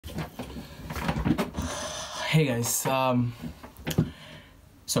Hey guys,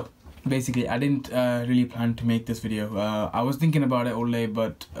 so basically I didn't really plan to make this video. I was thinking about it all day,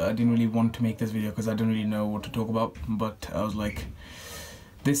 but I didn't really want to make this video because I didn't really know what to talk about. But I was like,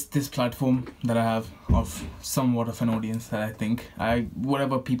 this platform that I have of somewhat of an audience that I think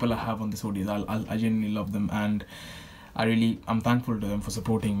whatever people I have on this audience, I genuinely love them, and I'm thankful to them for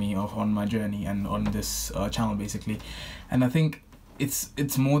supporting me on my journey and on this channel basically. And I think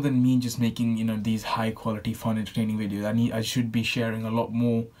it's more than me just making these high quality, fun, entertaining videos. I should be sharing a lot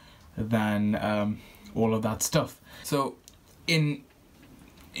more than all of that stuff. So in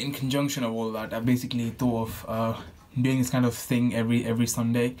conjunction of all that, I basically thought of doing this kind of thing every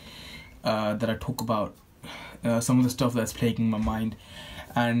Sunday that I talk about some of the stuff that's plaguing my mind.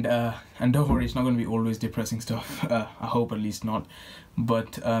 And don't worry, it's not going to be always depressing stuff. I hope at least not.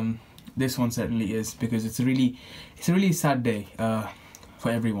 But this one certainly is, because it's a really sad day for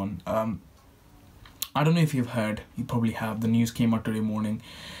everyone. I don't know if you've heard, you probably have, the news came out today morning.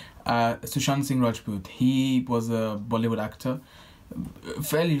 Sushant Singh Rajput, he was a Bollywood actor.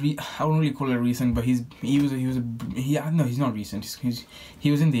 I don't really call it recent, but he's not recent.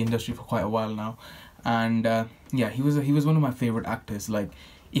 He was in the industry for quite a while now, and yeah, he was one of my favorite actors. Like,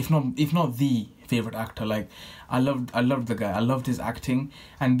 if not the favorite actor. Like, I loved the guy. I loved his acting,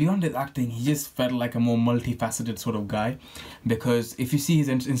 and beyond his acting, he just felt like a more multifaceted sort of guy. Because if you see his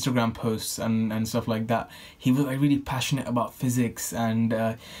Instagram posts and stuff like that, he was like really passionate about physics, and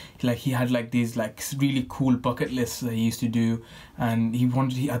like he had like these like really cool bucket lists that he used to do. And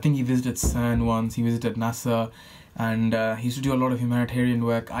I think he visited CERN once. He visited NASA. And he used to do a lot of humanitarian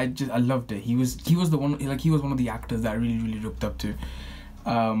work. I loved it. He was one of the actors that I really looked up to.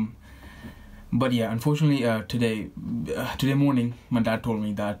 But yeah, unfortunately, today morning, my dad told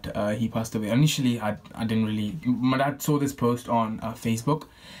me that he passed away. Initially, I didn't really. My dad saw this post on Facebook,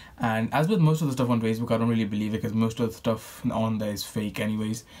 and as with most of the stuff on Facebook, I don't really believe it because most of the stuff on there is fake,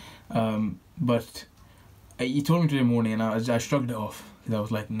 anyways. But he told me today morning, and I shrugged it off because I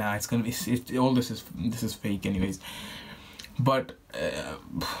was like, nah, all this is fake, anyways. But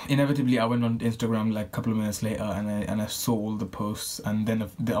inevitably, I went on Instagram like a couple of minutes later, and I saw all the posts, and then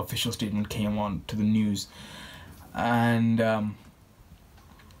the official statement came on to the news, and I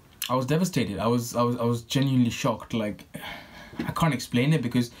was devastated. I was genuinely shocked. Like, I can't explain it,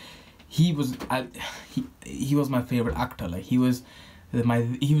 because he was my favorite actor. Like, he was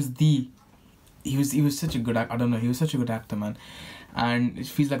such a good actor. I don't know. He was such a good actor, man, and it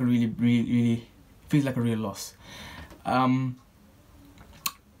feels like a really feels like a real loss.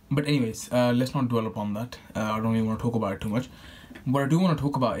 But anyways, let's not dwell upon that. I don't really want to talk about it too much. What I do want to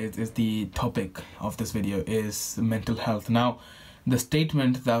talk about is the topic of this video is mental health. Now, the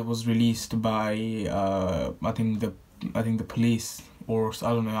statement that was released by I think the police, or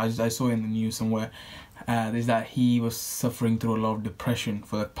I don't know, I saw it in the news somewhere, is that he was suffering through a lot of depression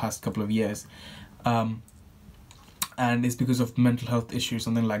for the past couple of years. And it's because of mental health issues,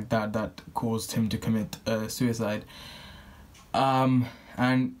 something like that caused him to commit suicide.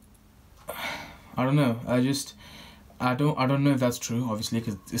 And I don't know. I don't know if that's true, obviously,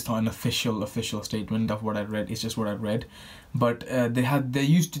 because it's not an official statement of what I read. It's just what I read. But there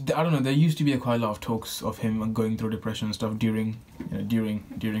used to be quite a lot of talks of him going through depression and stuff during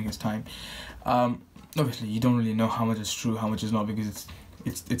his time. Obviously, you don't really know how much is true, how much is not, because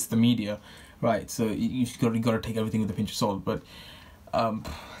it's the media, right? So you gotta take everything with a pinch of salt. But I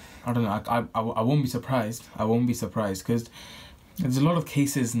don't know. I won't be surprised. I won't be surprised, because there's a lot of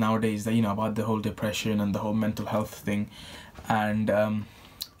cases nowadays that about the whole depression and the whole mental health thing, and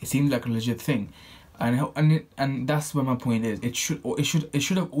it seems like a legit thing, and that's where my point is. It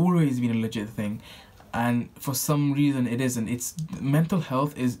should have always been a legit thing, and for some reason it isn't. Mental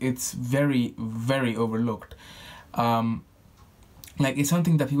health it's very overlooked. Like, it's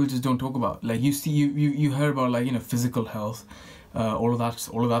something that people just don't talk about. Like, you heard about, like, physical health, all of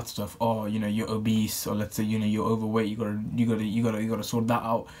that stuff. Or you're obese, or let's say you're overweight. You gotta sort that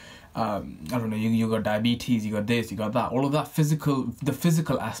out. I don't know. You got diabetes. You got this. You got that. All of that the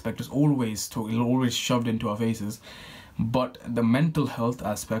physical aspect is always shoved into our faces, but the mental health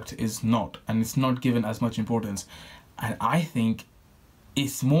aspect is not, and it's not given as much importance. And I think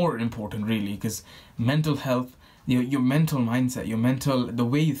it's more important, really, because mental health, your mental mindset, the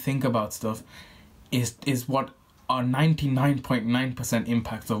way you think about stuff is what are 99.9%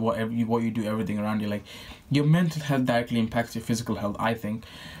 impacts of what you do, everything around you. Like, your mental health directly impacts your physical health, I think.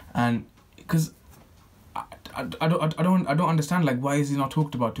 And because I don't understand, like, why is it not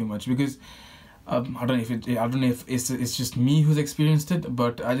talked about too much? Because I don't know if it's just me who's experienced it,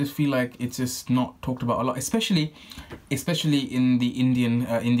 but I just feel like it's just not talked about a lot, especially in the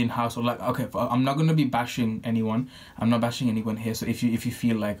Indian household. Like, okay, I'm not gonna be bashing anyone. I'm not bashing anyone here. So if you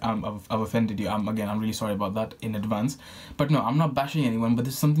feel like I've offended you, I'm really sorry about that in advance. But no, I'm not bashing anyone. But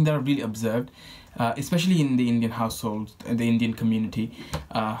this is something that I've really observed, especially in the Indian household, the Indian community,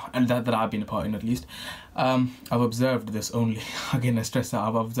 and that I've been a part in at least. I've observed this only. Again, I stress that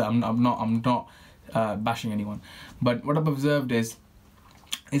I'm not bashing anyone, but what I've observed is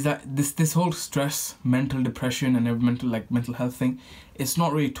that this whole stress, mental depression, and mental health thing, it's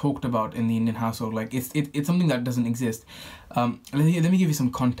not really talked about in the Indian household. Like it's something that doesn't exist. Let me give you some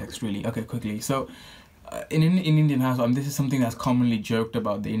context, really. Okay, quickly. So in Indian household, this is something that's commonly joked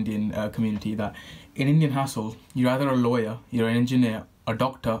about the Indian community, that in Indian household, you're either a lawyer, you're an engineer, a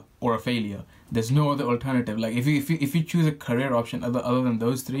doctor, or a failure. There's no other alternative. Like if you choose a career option other than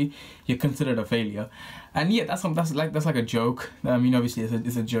those three, you're considered a failure. And yeah, that's like a joke. I mean, obviously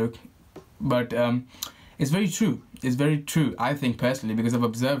it's a joke, but it's very true. It's very true, I think, personally, because I've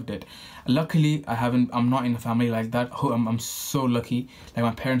observed it. Luckily, I'm not in a family like that. I'm so lucky. Like,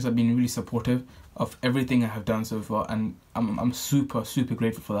 my parents have been really supportive of everything I have done so far, and I'm super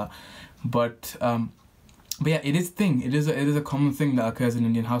grateful for that. But yeah, it is a common thing that occurs in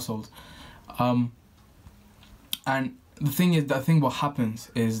Indian households. And the thing what happens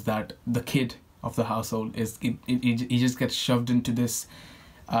is that the kid of the household he just gets shoved into this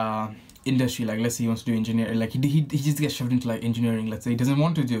industry. Like, let's say he wants to do engineering, like he just gets shoved into like engineering. Let's say he doesn't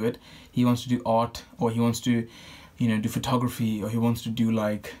want to do it, he wants to do art, or he wants to, do photography, or he wants to do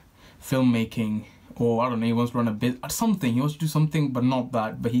like filmmaking, or I don't know, he wants to run a bit something, he wants to do something, but not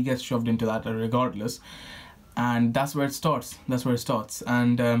that, but he gets shoved into that regardless. And that's where it starts.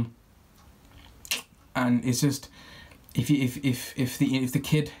 And it's just, if the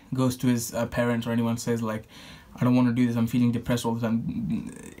kid goes to his parents, or anyone says like, I don't want to do this, I'm feeling depressed all the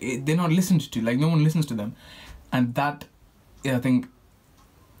time, they're not listened to. Like, no one listens to them, and that is, I think,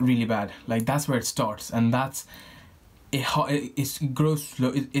 really bad. Like, that's where it starts, and it grows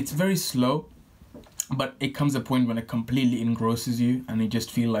slow. It's very slow, but it comes a point when it completely engrosses you, and you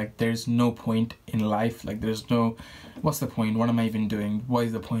just feel like there's no point in life. Like, what's the point? What am I even doing? What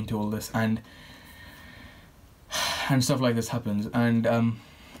is the point to all this? And stuff like this happens, and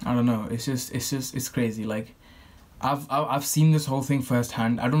I don't know. It's crazy. Like, I've seen this whole thing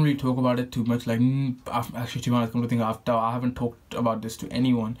firsthand. I don't really talk about it too much. Like, actually, to be honest, come to think after, I haven't talked about this to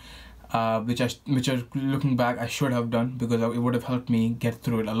anyone, which looking back, I should have done, because it would have helped me get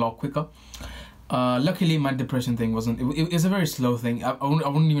through it a lot quicker. Luckily, my depression thing wasn't. It's a very slow thing. I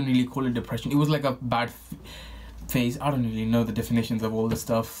wouldn't even really call it depression. It was like a bad phase. I don't really know the definitions of all this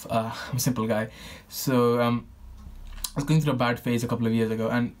stuff. I'm a simple guy, so I was going through a bad phase a couple of years ago,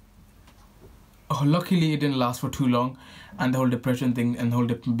 and luckily it didn't last for too long, and the whole depression thing and the whole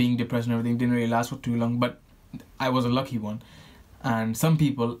being depressed and everything didn't really last for too long, but I was a lucky one. And some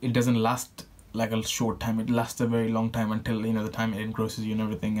people, it doesn't last like a short time, it lasts a very long time, until the time it engrosses you and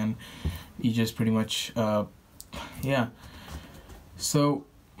everything, and you just pretty much yeah. So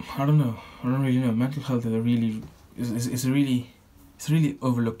I don't really know. Mental health is a really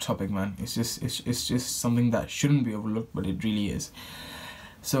overlooked topic, man. It's just something that shouldn't be overlooked, but it really is.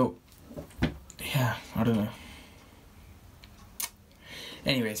 So yeah, I don't know.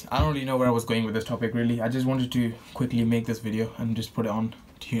 Anyways, I don't really know where I was going with this topic, really. I just wanted to quickly make this video and just put it on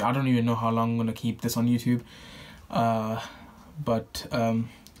to you. I don't even know how long I'm gonna keep this on YouTube, but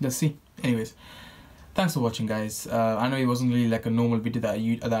let's see. Anyways, thanks for watching, guys. I know it wasn't really like a normal video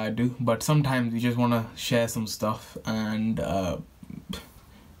that I do, but sometimes you just want to share some stuff, and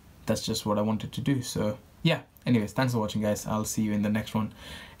that's just what I wanted to do. So yeah, anyways, thanks for watching, guys. I'll see you in the next one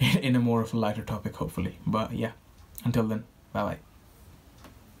in a more of a lighter topic, hopefully. But yeah, until then, bye bye.